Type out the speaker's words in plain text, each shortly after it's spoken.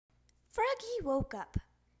Froggy woke up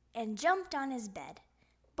and jumped on his bed.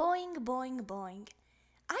 Boing, boing, boing.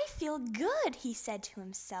 I feel good, he said to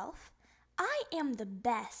himself. I am the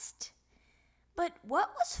best. But what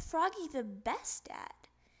was Froggy the best at?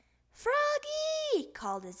 Froggy,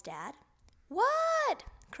 called his dad. What?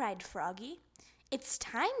 Cried Froggy. It's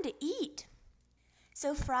time to eat.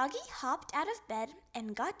 So Froggy hopped out of bed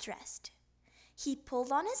and got dressed. He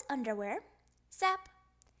pulled on his underwear. Zap.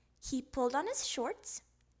 He pulled on his shorts.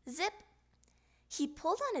 Zip. He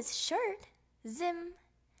pulled on his shirt. Zim.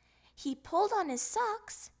 He pulled on his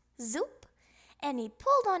socks. Zoop. And he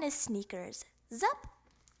pulled on his sneakers. Zup.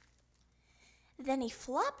 Then he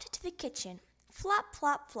flopped to the kitchen. Flop,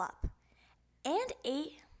 flop, flop. And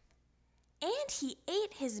he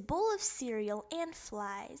ate his bowl of cereal and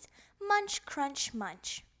flies. Munch, crunch,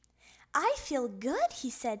 munch. I feel good, he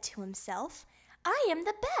said to himself. I am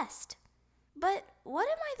the best. But what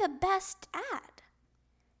am I the best at?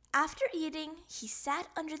 After eating, he sat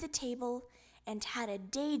under the table and had a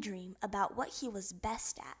daydream about what he was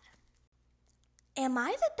best at. Am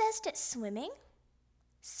I the best at swimming?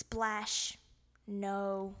 Splash.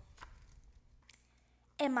 No.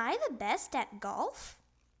 Am I the best at golf?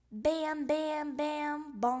 Bam, bam,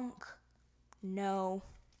 bam, bonk. No.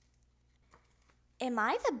 Am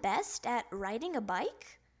I the best at riding a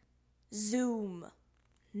bike? Zoom.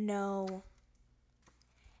 No.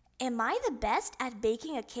 Am I the best at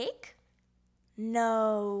baking a cake?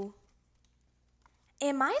 No.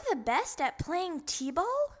 Am I the best at playing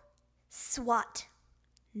t-ball? Swat.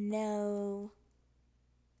 No.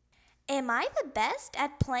 Am I the best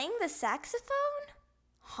at playing the saxophone?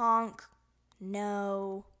 Honk.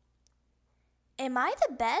 No. Am I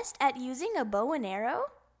the best at using a bow and arrow?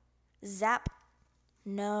 Zap.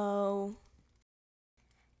 No.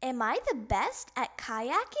 Am I the best at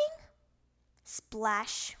kayaking?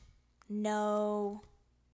 Splash. No.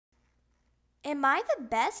 Am I the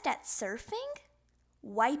best at surfing?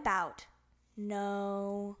 Wipe out.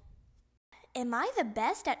 No. Am I the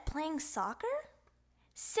best at playing soccer?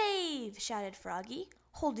 Save, shouted Froggy,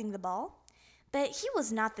 holding the ball. But he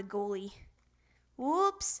was not the goalie.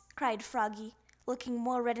 Whoops, cried Froggy, looking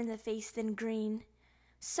more red in the face than green.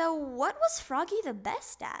 So what was Froggy the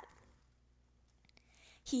best at?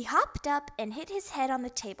 He hopped up and hit his head on the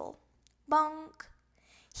table. Bonk.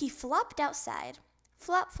 He flopped outside.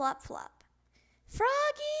 Flop, flop, flop.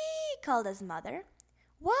 Froggy, called his mother.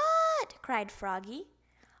 What? Cried Froggy.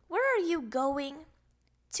 Where are you going?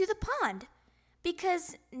 To the pond.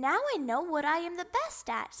 Because now I know what I am the best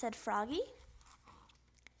at, said Froggy.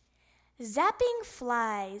 Zapping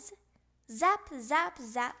flies. Zap, zap,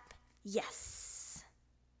 zap. Yes.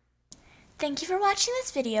 Thank you for watching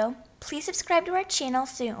this video. Please subscribe to our channel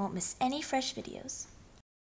so you won't miss any fresh videos.